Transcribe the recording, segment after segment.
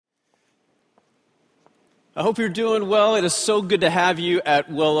I hope you're doing well. It is so good to have you at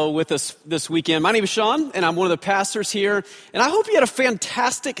Willow with us this weekend. My name is Sean, and I'm one of the pastors here. And I hope you had a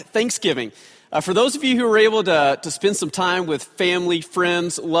fantastic Thanksgiving. For those of you who were able to spend some time with family,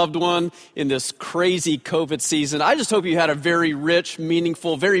 friends, loved one in this crazy COVID season, I just hope you had a very rich,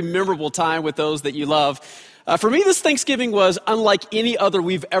 meaningful, very memorable time with those that you love. For me, this Thanksgiving was unlike any other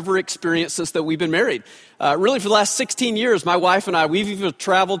we've ever experienced since that we've been married. Really, for the last 16 years, my wife and I, we've even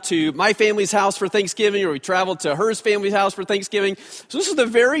traveled to my family's house for Thanksgiving, or we traveled to her family's house for Thanksgiving. So this is the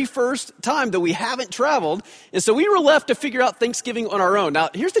very first time that we haven't traveled, and so we were left to figure out Thanksgiving on our own. Now,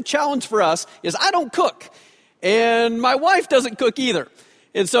 here's the challenge for us, is I don't cook, and my wife doesn't cook either.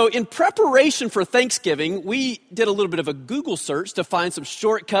 And so in preparation for Thanksgiving, we did a little bit of a Google search to find some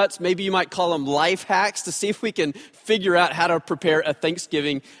shortcuts, maybe you might call them life hacks, to see if we can figure out how to prepare a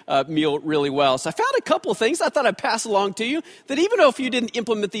Thanksgiving meal really well. So I found a couple of things I thought I'd pass along to you, that even though if you didn't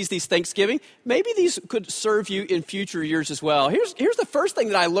implement these Thanksgiving, maybe these could serve you in future years as well. Here's the first thing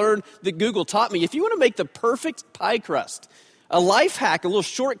that I learned that Google taught me. If you want to make the perfect pie crust, a life hack, a little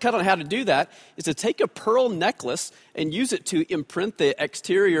shortcut on how to do that, is to take a pearl necklace and use it to imprint the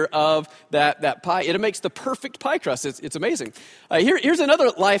exterior of that pie. It makes the perfect pie crust. It's amazing. Here's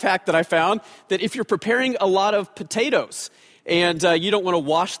another life hack that I found, that if you're preparing a lot of potatoes and you don't want to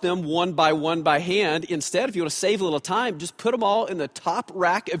wash them one by hand, instead, if you want to save a little time, just put them all in the top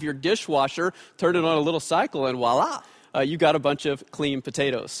rack of your dishwasher, turn it on a little cycle, and voila, you got a bunch of clean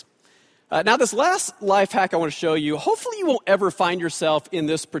potatoes. Now, this last life hack I want to show you, hopefully you won't ever find yourself in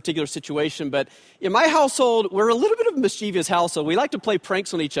this particular situation, but in my household, we're a little bit of a mischievous household. We like to play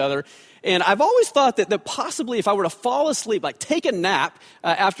pranks on each other, and I've always thought that possibly if I were to fall asleep, like take a nap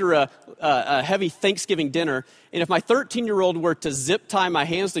after a heavy Thanksgiving dinner, and if my 13-year-old were to zip tie my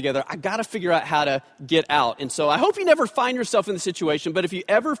hands together, I got to figure out how to get out. And so I hope you never find yourself in the situation, but if you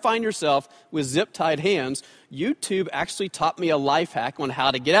ever find yourself with zip-tied hands, YouTube actually taught me a life hack on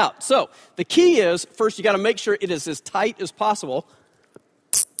how to get out. So the key is, first, you got to make sure it is as tight as possible.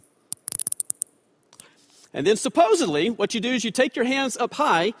 And then supposedly, what you do is you take your hands up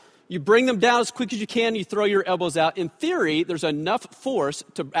high, you bring them down as quick as you can, you throw your elbows out. In theory, there's enough force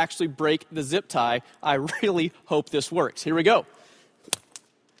to actually break the zip tie. I really hope this works. Here we go.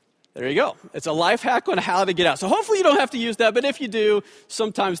 There you go. It's a life hack on how to get out. So hopefully you don't have to use that, but if you do,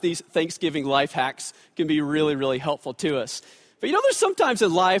 sometimes these Thanksgiving life hacks can be really, really helpful to us. But there's sometimes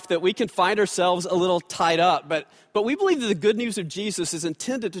in life that we can find ourselves a little tied up, but we believe that the good news of Jesus is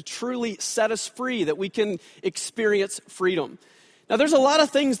intended to truly set us free, that we can experience freedom. Now, there's a lot of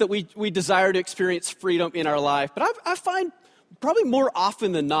things that we desire to experience freedom in our life, but I find probably more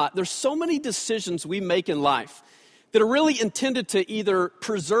often than not, there's so many decisions we make in life that are really intended to either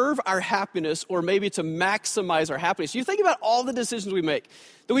preserve our happiness or maybe to maximize our happiness. You think about all the decisions we make,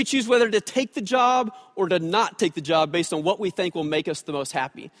 that we choose whether to take the job or to not take the job based on what we think will make us the most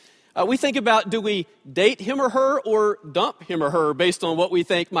happy. We think about, do we date him or her or dump him or her based on what we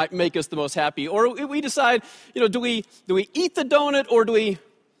think might make us the most happy? Or we decide, do we eat the donut or do we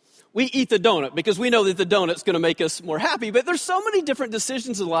eat the donut because we know that the donut's going to make us more happy. But there's so many different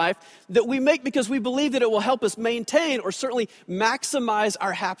decisions in life that we make because we believe that it will help us maintain or certainly maximize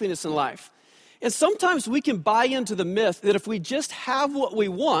our happiness in life. And sometimes we can buy into the myth that if we just have what we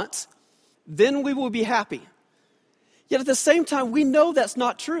want, then we will be happy. Yet at the same time, we know that's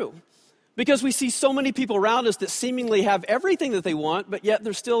not true because we see so many people around us that seemingly have everything that they want, but yet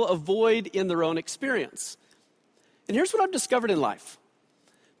there's still a void in their own experience. And here's what I've discovered in life.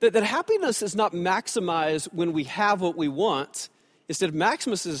 That happiness is not maximized when we have what we want. Instead,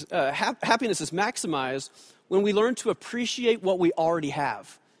 happiness is maximized when we learn to appreciate what we already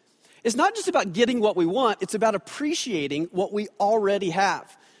have. It's not just about getting what we want, it's about appreciating what we already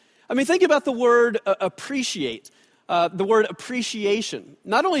have. I mean, think about the word appreciate. The word appreciation.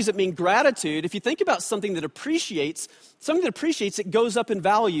 Not only does it mean gratitude, if you think about something that appreciates, it goes up in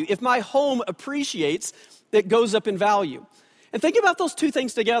value. If my home appreciates, it goes up in value. And think about those two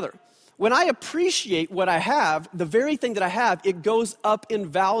things together. When I appreciate what I have, the very thing that I have, it goes up in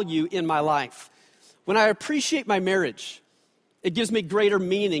value in my life. When I appreciate my marriage, it gives me greater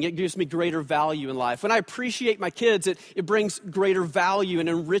meaning. It gives me greater value in life. When I appreciate my kids, it brings greater value and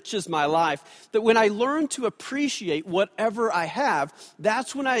enriches my life. That when I learn to appreciate whatever I have,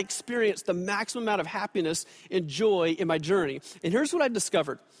 that's when I experience the maximum amount of happiness and joy in my journey. And here's what I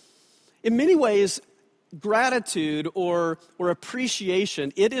discovered. In many ways, gratitude or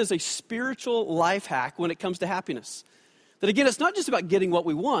appreciation, it is a spiritual life hack when it comes to happiness. That again, it's not just about getting what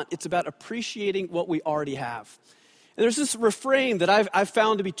we want, it's about appreciating what we already have. And there's this refrain that I've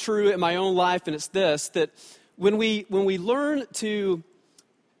found to be true in my own life, and it's this, that when we learn to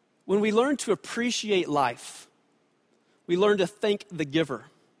when we learn to appreciate life, we learn to thank the giver.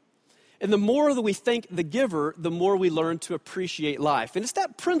 And the more that we thank the giver, the more we learn to appreciate life. And it's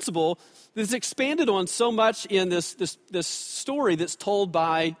that principle that's expanded on so much in this story that's told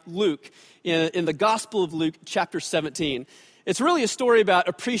by Luke in the Gospel of Luke, chapter 17. It's really a story about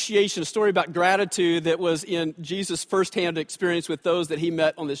appreciation, a story about gratitude that was in Jesus' firsthand experience with those that he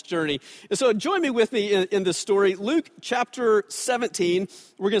met on this journey. And so join me with me in this story. Luke chapter 17,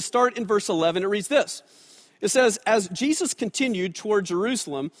 we're going to start in verse 11. It reads this. It says, as Jesus continued toward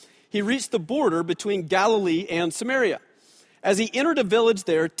Jerusalem, he reached the border between Galilee and Samaria. As he entered a village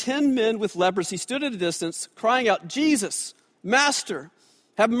there, 10 men with leprosy stood at a distance, crying out, Jesus, Master,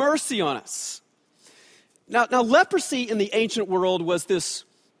 have mercy on us. Now, leprosy in the ancient world was this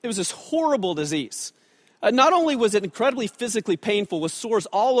horrible disease. Not only was it incredibly physically painful with sores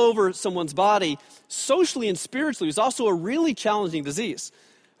all over someone's body, socially and spiritually, it was also a really challenging disease.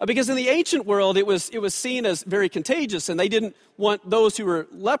 Because in the ancient world, it was seen as very contagious, and they didn't want those who were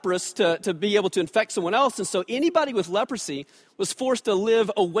leprous to be able to infect someone else. And so anybody with leprosy was forced to live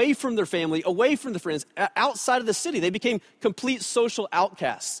away from their family, away from their friends, outside of the city. They became complete social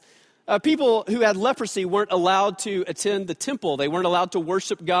outcasts. People who had leprosy weren't allowed to attend the temple. They weren't allowed to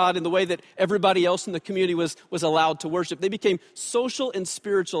worship God in the way that everybody else in the community was allowed to worship. They became social and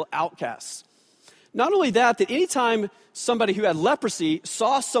spiritual outcasts. Not only that anytime somebody who had leprosy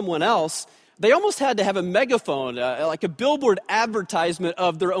saw someone else, they almost had to have a megaphone, like a billboard advertisement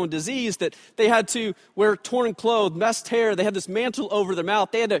of their own disease, that they had to wear torn clothes, messed hair. They had this mantle over their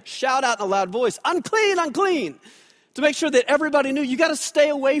mouth. They had to shout out in a loud voice, unclean, unclean, to make sure that everybody knew, you got to stay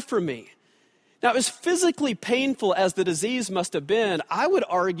away from me. Now, as physically painful as the disease must have been, I would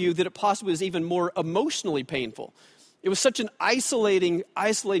argue that it possibly was even more emotionally painful. It was such an isolating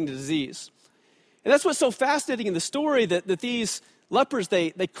disease. And that's what's so fascinating in the story, that these lepers,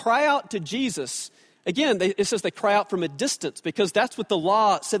 they cry out to Jesus. Again, it says they cry out from a distance, because that's what the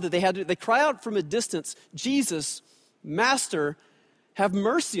law said that they had to do. They cry out from a distance, Jesus, Master, have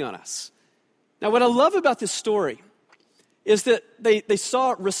mercy on us. Now, what I love about this story is that they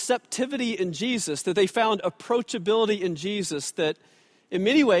saw receptivity in Jesus, that they found approachability in Jesus, that in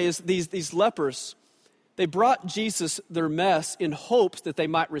many ways, these lepers, they brought Jesus their mess in hopes that they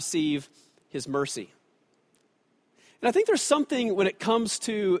might receive his mercy. And I think there's something when it comes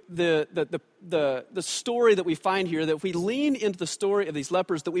to the story that we find here, that if we lean into the story of these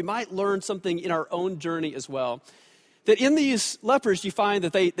lepers, that we might learn something in our own journey as well. That in these lepers, you find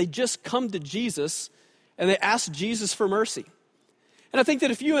that they just come to Jesus and they ask Jesus for mercy. And I think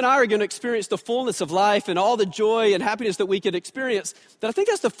that if you and I are going to experience the fullness of life and all the joy and happiness that we could experience, that I think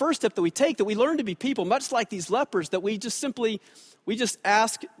that's the first step that we take, that we learn to be people, much like these lepers, that we just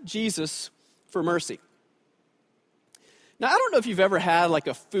ask Jesus for mercy. Now, I don't know if you've ever had like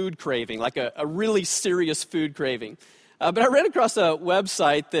a food craving, like a really serious food craving. But I ran across a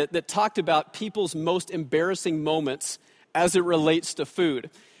website that talked about people's most embarrassing moments as it relates to food.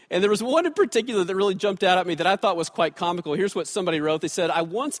 And there was one in particular that really jumped out at me that I thought was quite comical. Here's what somebody wrote. They said, I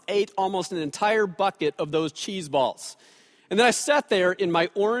once ate almost an entire bucket of those cheese balls. And then I sat there in my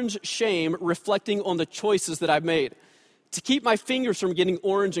orange shame, reflecting on the choices that I've made. To keep my fingers from getting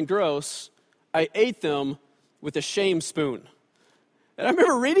orange and gross, I ate them with a shame spoon. And I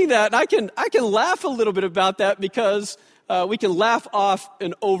remember reading that, and I can laugh a little bit about that, because we can laugh off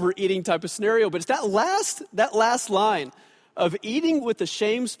an overeating type of scenario. But it's that last line of eating with a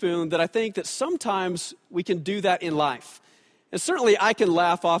shame spoon that I think that sometimes we can do that in life. And certainly I can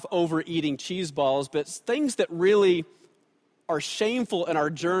laugh off overeating cheese balls, but things that really are shameful in our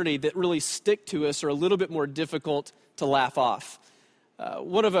journey, that really stick to us, are a little bit more difficult to laugh off.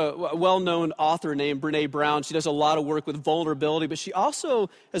 One of a well-known author named Brené Brown, she does a lot of work with vulnerability, but she also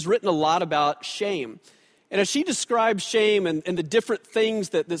has written a lot about shame. And as she describes shame and the different things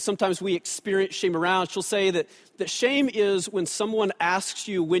that sometimes we experience shame around, she'll say that shame is when someone asks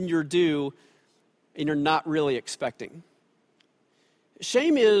you when you're due and you're not really expecting.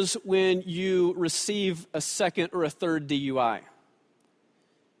 Shame is when you receive a second or a third DUI.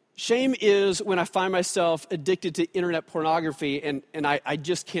 Shame is when I find myself addicted to internet pornography and I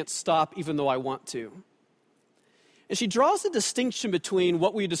just can't stop even though I want to. And she draws a distinction between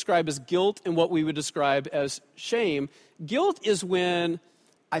what we describe as guilt and what we would describe as shame. Guilt is when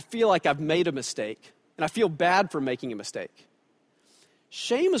I feel like I've made a mistake and I feel bad for making a mistake.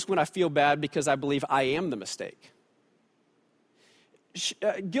 Shame is when I feel bad because I believe I am the mistake.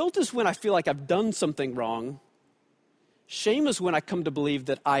 Guilt is when I feel like I've done something wrong. Shame is when I come to believe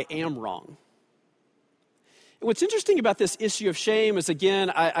that I am wrong. What's interesting about this issue of shame is,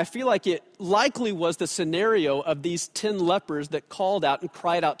 again, I feel like it likely was the scenario of these 10 lepers that called out and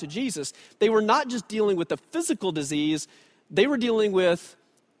cried out to Jesus. They were not just dealing with a physical disease, they were dealing with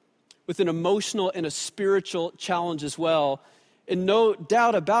an emotional and a spiritual challenge as well. And no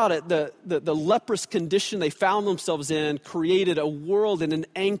doubt about it, the leprous condition they found themselves in created a world and an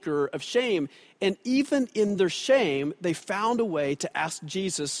anchor of shame. And even in their shame, they found a way to ask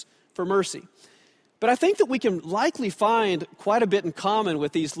Jesus for mercy. But I think that we can likely find quite a bit in common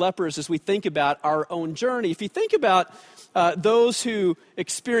with these lepers as we think about our own journey. If you think about those who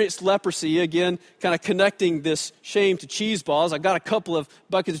experienced leprosy, again, kind of connecting this shame to cheese balls. I've got a couple of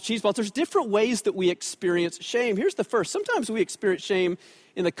buckets of cheese balls. There's different ways that we experience shame. Here's the first. Sometimes we experience shame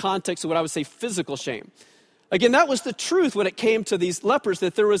in the context of what I would say physical shame. Again, that was the truth when it came to these lepers,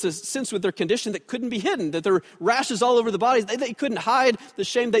 that there was a sense with their condition that couldn't be hidden, that there were rashes all over the body. They couldn't hide the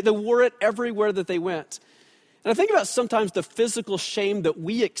shame. They wore it everywhere that they went. And I think about sometimes the physical shame that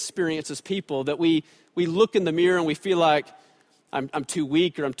we experience as people, that we look in the mirror and we feel like I'm too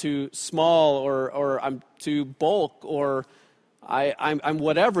weak, or I'm too small, or I'm too bulk, or I'm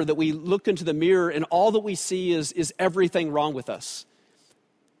whatever, that we look into the mirror and all that we see is everything wrong with us.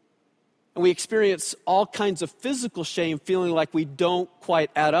 And we experience all kinds of physical shame, feeling like we don't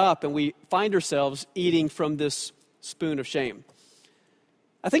quite add up, and we find ourselves eating from this spoon of shame.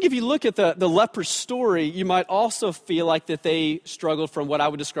 I think if you look at the leper's story, you might also feel like that they struggled from what I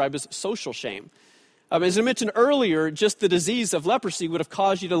would describe as social shame. As I mentioned earlier, just the disease of leprosy would have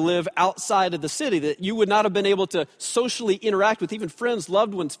caused you to live outside of the city, that you would not have been able to socially interact with even friends,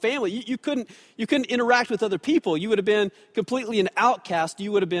 loved ones, family. You couldn't interact with other people. You would have been completely an outcast.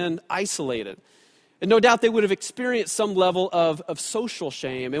 You would have been isolated. And no doubt they would have experienced some level of social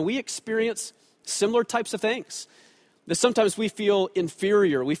shame. And we experience similar types of things. That sometimes we feel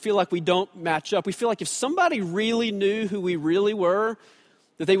inferior. We feel like we don't match up. We feel like if somebody really knew who we really were,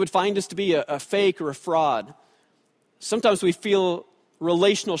 that they would find us to be a fake or a fraud. Sometimes we feel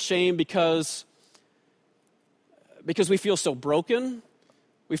relational shame because we feel so broken.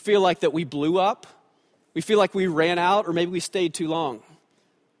 We feel like that we blew up. We feel like we ran out, or maybe we stayed too long.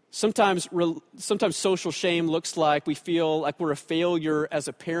 Sometimes social shame looks like we feel like we're a failure as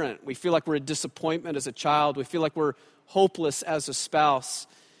a parent. We feel like we're a disappointment as a child. We feel like we're hopeless as a spouse.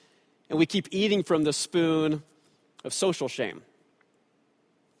 And we keep eating from the spoon of social shame.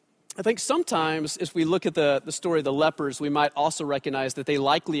 I think sometimes as we look at the story of the lepers, we might also recognize that they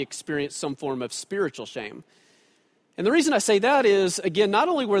likely experienced some form of spiritual shame. And the reason I say that is, again, not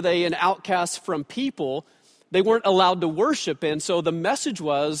only were they an outcast from people, they weren't allowed to worship. And so the message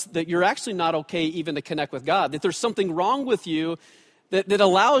was that you're actually not okay even to connect with God, that there's something wrong with you that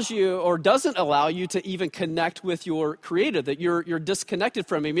allows you or doesn't allow you to even connect with your Creator, that you're disconnected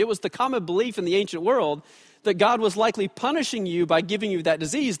from Him. It was the common belief in the ancient world that God was likely punishing you by giving you that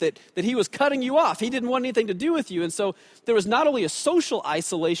disease, that He was cutting you off. He didn't want anything to do with you. And so there was not only a social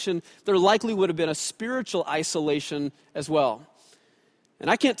isolation, there likely would have been a spiritual isolation as well. And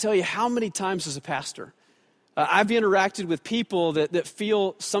I can't tell you how many times as a pastor, I've interacted with people that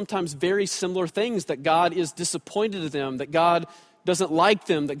feel sometimes very similar things, that God is disappointed in them, that God doesn't like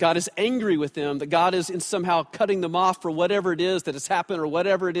them, that God is angry with them, that God is in somehow cutting them off for whatever it is that has happened or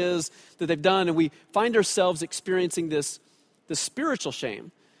whatever it is that they've done. And we find ourselves experiencing this spiritual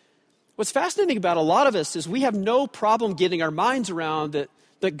shame. What's fascinating about a lot of us is we have no problem getting our minds around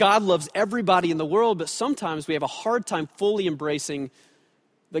that God loves everybody in the world, but sometimes we have a hard time fully embracing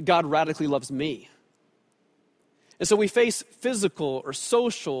that God radically loves me. And so we face physical or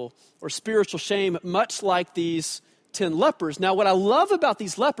social or spiritual shame much like these 10 lepers. Now, what I love about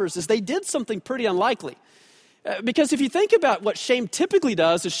these lepers is they did something pretty unlikely. Because if you think about what shame typically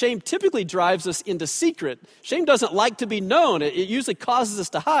does, is shame typically drives us into secret. Shame doesn't like to be known. It usually causes us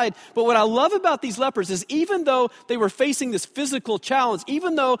to hide. But what I love about these lepers is even though they were facing this physical challenge,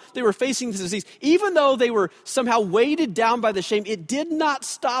 even though they were facing this disease, even though they were somehow weighted down by the shame, it did not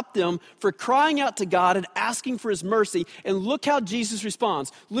stop them for crying out to God and asking for His mercy. And look how Jesus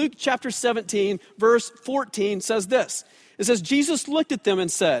responds. Luke chapter 17, verse 14 says this. It says, Jesus looked at them and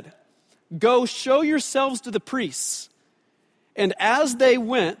said, "Go show yourselves to the priests." And as they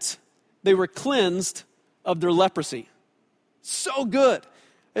went, they were cleansed of their leprosy. So good.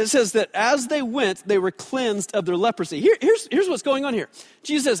 It says that as they went, they were cleansed of their leprosy. Here's what's going on here.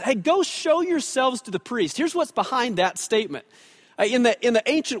 Jesus says, hey, go show yourselves to the priest. Here's what's behind that statement. In the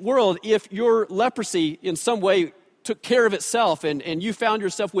ancient world, if your leprosy in some way took care of itself and you found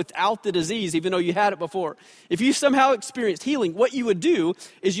yourself without the disease, even though you had it before, if you somehow experienced healing, what you would do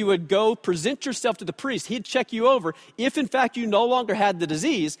is you would go present yourself to the priest. He'd check you over. If, in fact, you no longer had the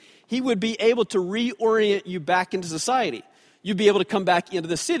disease, he would be able to reorient you back into society. You'd be able to come back into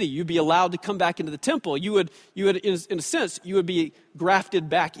the city. You'd be allowed to come back into the temple. You would, in a sense, you would be grafted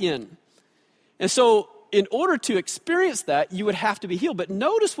back in. And so, in order to experience that, you would have to be healed. But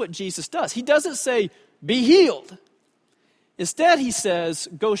notice what Jesus does. He doesn't say, be healed. Instead, he says,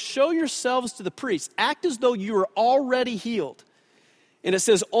 go show yourselves to the priests. Act as though you are already healed. And it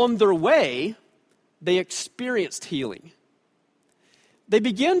says, on their way, they experienced healing. They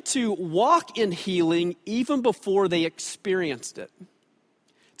began to walk in healing even before they experienced it.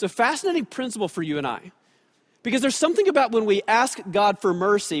 It's a fascinating principle for you and I. Because there's something about when we ask God for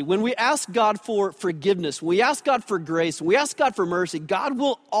mercy, when we ask God for forgiveness, when we ask God for grace, when we ask God for mercy, God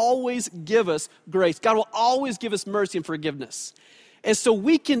will always give us grace. God will always give us mercy and forgiveness. And so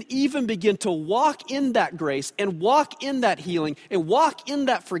we can even begin to walk in that grace and walk in that healing and walk in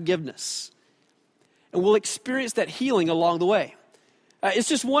that forgiveness. And we'll experience that healing along the way. It's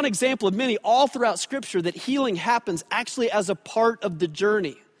just one example of many all throughout Scripture that healing happens actually as a part of the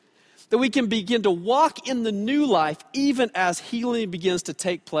journey. That we can begin to walk in the new life even as healing begins to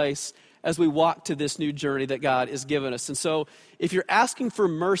take place as we walk to this new journey that God has given us. And so if you're asking for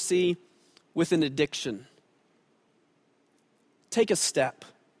mercy with an addiction, take a step,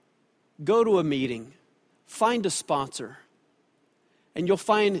 go to a meeting, find a sponsor, and you'll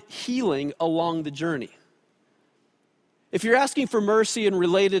find healing along the journey. If you're asking for mercy and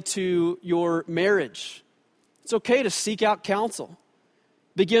related to your marriage, it's okay to seek out counsel.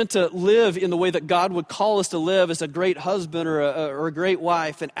 Begin to live in the way that God would call us to live as a great husband or a great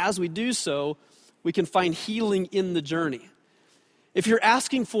wife. And as we do so, we can find healing in the journey. If you're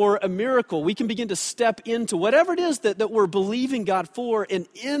asking for a miracle, we can begin to step into whatever it is that we're believing God for. And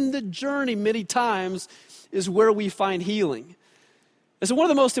in the journey, many times, is where we find healing. And so one of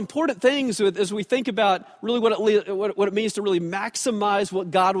the most important things as we think about really what it means to really maximize what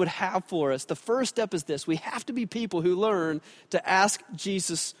God would have for us, the first step is this. We have to be people who learn to ask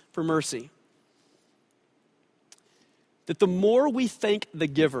Jesus for mercy. That the more we thank the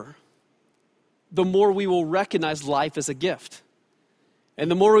giver, the more we will recognize life as a gift.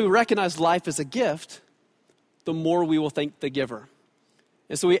 And the more we recognize life as a gift, the more we will thank the giver.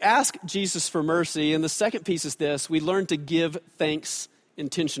 And so we ask Jesus for mercy. And the second piece is this. We learn to give thanks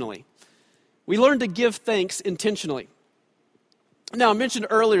intentionally. We learn to give thanks intentionally. Now, I mentioned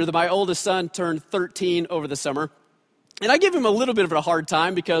earlier that my oldest son turned 13 over the summer. And I give him a little bit of a hard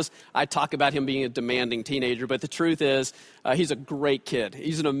time because I talk about him being a demanding teenager. But the truth is, he's a great kid.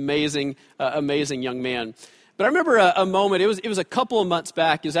 He's an amazing young man. But I remember a moment, it was a couple of months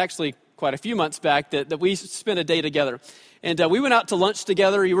back. It was actually quite a few months back that we spent a day together. And we went out to lunch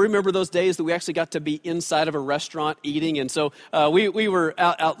together. You remember those days that we actually got to be inside of a restaurant eating. And so we were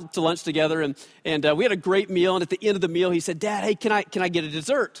out to lunch together, and we had a great meal. And at the end of the meal, he said, "Dad, hey, can I get a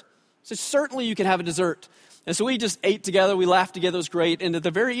dessert?" I said, "Certainly you can have a dessert." And so we just ate together. We laughed together. It was great. And at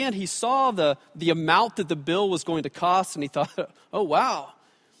the very end, he saw the amount that the bill was going to cost, and he thought, "Oh, wow."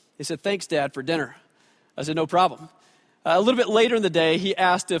 He said, "Thanks, Dad, for dinner." I said, "No problem." A little bit later in the day, he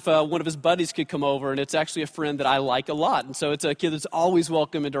asked if one of his buddies could come over, and it's actually a friend that I like a lot. And so it's a kid that's always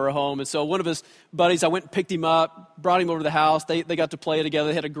welcome into our home. And so one of his buddies, I went and picked him up, brought him over to the house. They got to play together.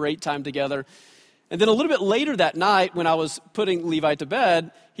 They had a great time together. And then a little bit later that night, when I was putting Levi to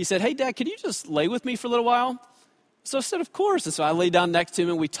bed, he said, "Hey, Dad, can you just lay with me for a little while?" So I said, "Of course." And so I laid down next to him,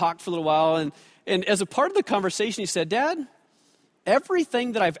 and we talked for a little while. And as a part of the conversation, he said, "Dad,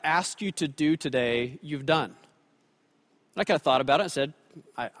 everything that I've asked you to do today, you've done." And I kind of thought about it and said,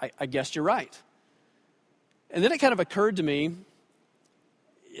 I guess you're right. And then it kind of occurred to me,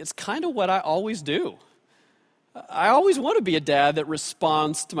 it's kind of what I always do. I always want to be a dad that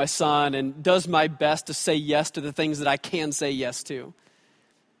responds to my son and does my best to say yes to the things that I can say yes to.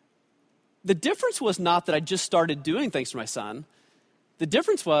 The difference was not that I just started doing things for my son. The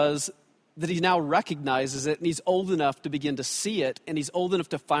difference was that he now recognizes it, and he's old enough to begin to see it, and he's old enough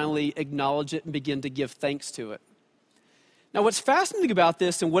to finally acknowledge it and begin to give thanks to it. Now, what's fascinating about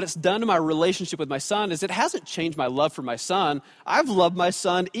this and what it's done to my relationship with my son is it hasn't changed my love for my son. I've loved my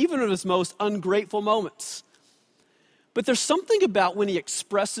son even in his most ungrateful moments. But there's something about when he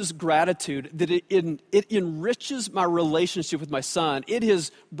expresses gratitude that it enriches my relationship with my son. It has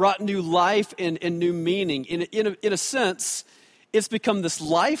brought new life and new meaning. In a sense, it's become this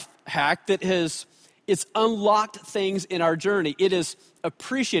life hack that it's unlocked things in our journey. It is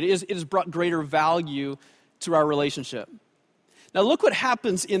appreciated. It has brought greater value to our relationship. Now look what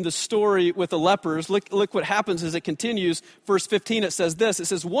happens in the story with the lepers. Look what happens as it continues. Verse 15, it says this. It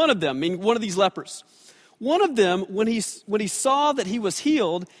says, one of them, meaning one of these lepers, one of them, when he saw that he was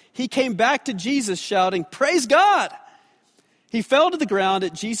healed, he came back to Jesus shouting, "Praise God!" He fell to the ground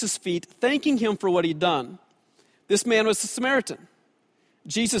at Jesus' feet, thanking him for what he'd done. This man was a Samaritan.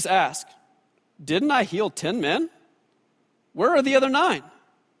 Jesus asked, "Didn't I heal 10 men? Where are the other 9?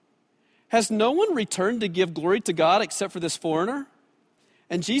 Has no one returned to give glory to God except for this foreigner?"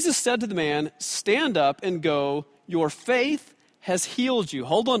 And Jesus said to the man, "Stand up and go. Your faith has healed you."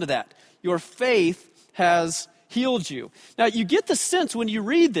 Hold on to that. Your faith has healed you. Now, you get the sense when you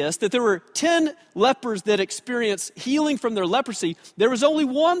read this that there were 10 lepers that experienced healing from their leprosy. There was only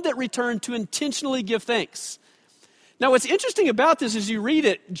one that returned to intentionally give thanks. Now, what's interesting about this as you read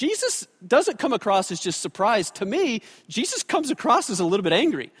it, Jesus doesn't come across as just surprised. To me, Jesus comes across as a little bit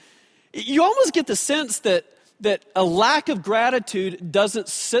angry. You almost get the sense that a lack of gratitude doesn't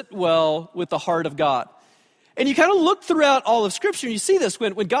sit well with the heart of God. And you kind of look throughout all of Scripture, and you see this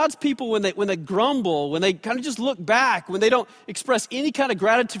when God's people, when they grumble, when they kind of just look back, when they don't express any kind of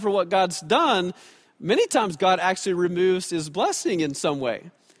gratitude for what God's done, many times God actually removes his blessing in some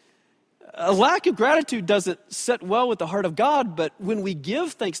way. A lack of gratitude doesn't sit well with the heart of God, but when we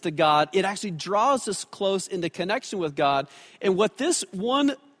give thanks to God, it actually draws us close into connection with God. And what this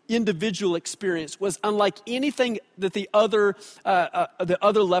one individual experience was unlike anything that the other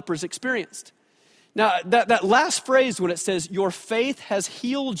lepers experienced. Now, that last phrase when it says, "Your faith has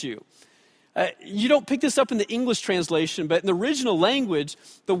healed you," you don't pick this up in the English translation, but in the original language,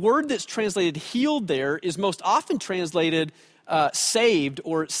 the word that's translated healed there is most often translated saved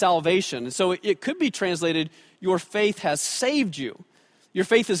or salvation. And so it could be translated, "Your faith has saved you." Your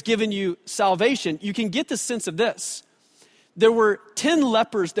faith has given you salvation. You can get the sense of this. There were 10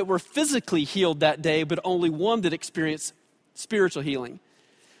 lepers that were physically healed that day, but only one that experienced spiritual healing.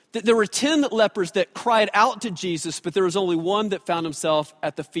 There were 10 lepers that cried out to Jesus, but there was only one that found himself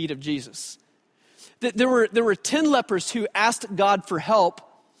at the feet of Jesus. There were 10 lepers who asked God for help,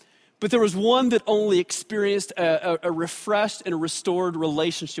 but there was one that only experienced a refreshed and a restored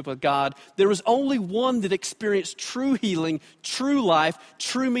relationship with God. There was only one that experienced true healing, true life,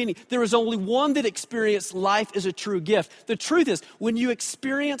 true meaning. There was only one that experienced life as a true gift. The truth is, when you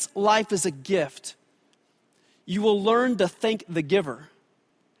experience life as a gift, you will learn to thank the giver.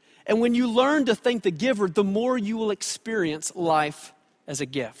 And when you learn to thank the giver, the more you will experience life as a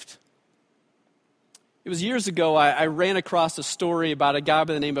gift. It was years ago, I ran across a story about a guy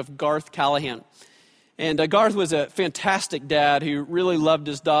by the name of Garth Callahan. And Garth was a fantastic dad who really loved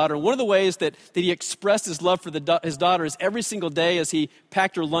his daughter. And one of the ways that he expressed his love for his daughter is every single day as he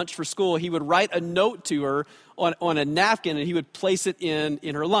packed her lunch for school, he would write a note to her on a napkin and he would place it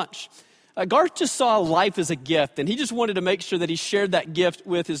in her lunch. Garth just saw life as a gift, and he just wanted to make sure that he shared that gift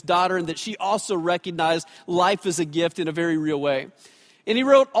with his daughter and that she also recognized life as a gift in a very real way. And he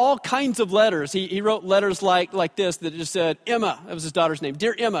wrote all kinds of letters. He wrote letters like this that just said, "Emma," that was his daughter's name,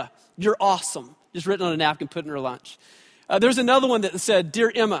 "Dear Emma, you're awesome," just written on a napkin, put in her lunch. There's another one that said,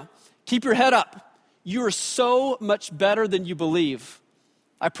 "Dear Emma, keep your head up. You are so much better than you believe.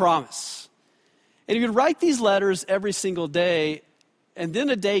 I promise." And he would write these letters every single day. And then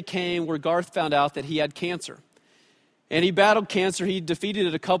a day came where Garth found out that he had cancer. And he battled cancer. He defeated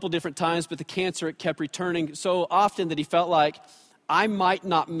it a couple different times, but the cancer, it kept returning so often that he felt like, I might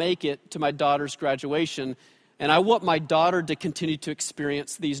not make it to my daughter's graduation, and I want my daughter to continue to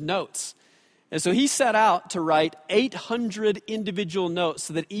experience these notes. And so he set out to write 800 individual notes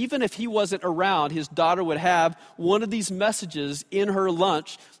so that even if he wasn't around, his daughter would have one of these messages in her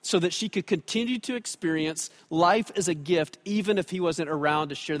lunch so that she could continue to experience life as a gift even if he wasn't around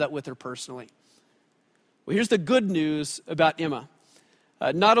to share that with her personally. Well, here's the good news about Emma.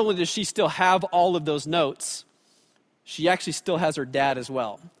 Not only does she still have all of those notes, she actually still has her dad as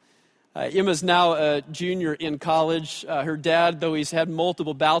well. Emma's now a junior in college. Her dad, though he's had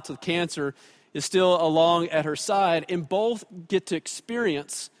multiple bouts with cancer, is still along at her side, and both get to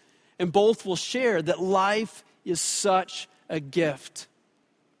experience, and both will share that life is such a gift.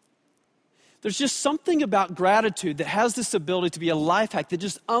 There's just something about gratitude that has this ability to be a life hack that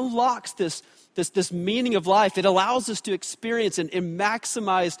just unlocks this meaning of life. It allows us to experience and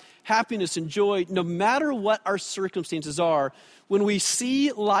maximize happiness and joy no matter what our circumstances are. When we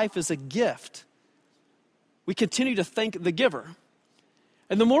see life as a gift, we continue to thank the giver.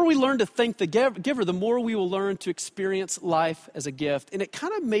 And the more we learn to thank the giver, the more we will learn to experience life as a gift. And it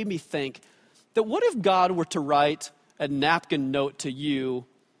kind of made me think that what if God were to write a napkin note to you?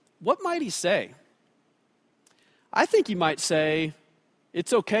 What might he say? I think he might say,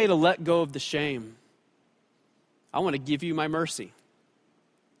 it's okay to let go of the shame. I want to give you my mercy.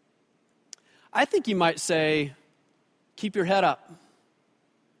 I think you might say, keep your head up.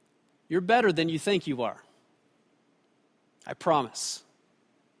 You're better than you think you are. I promise.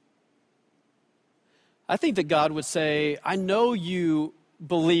 I think that God would say, I know you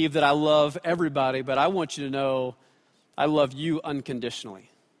believe that I love everybody, but I want you to know I love you unconditionally.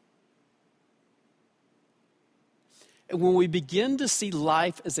 And when we begin to see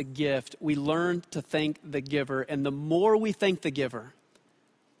life as a gift, we learn to thank the giver. And the more we thank the giver,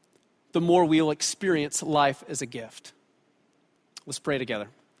 the more we'll experience life as a gift. Let's pray together.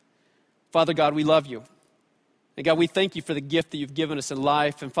 Father God, we love you. And God, we thank you for the gift that you've given us in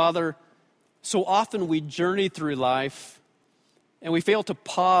life. And Father, so often we journey through life and we fail to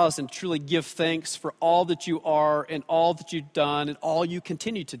pause and truly give thanks for all that you are and all that you've done and all you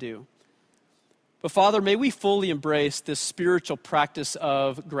continue to do. But Father, may we fully embrace this spiritual practice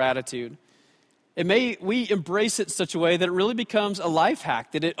of gratitude. And may we embrace it in such a way that it really becomes a life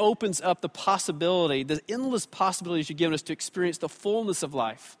hack, that it opens up the possibility, the endless possibilities you've given us to experience the fullness of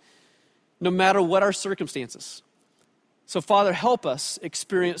life, no matter what our circumstances. So Father, help us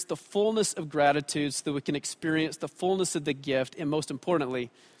experience the fullness of gratitude so that we can experience the fullness of the gift, and most importantly,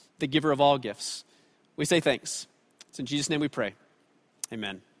 the giver of all gifts. We say thanks. It's in Jesus' name we pray.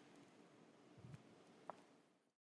 Amen.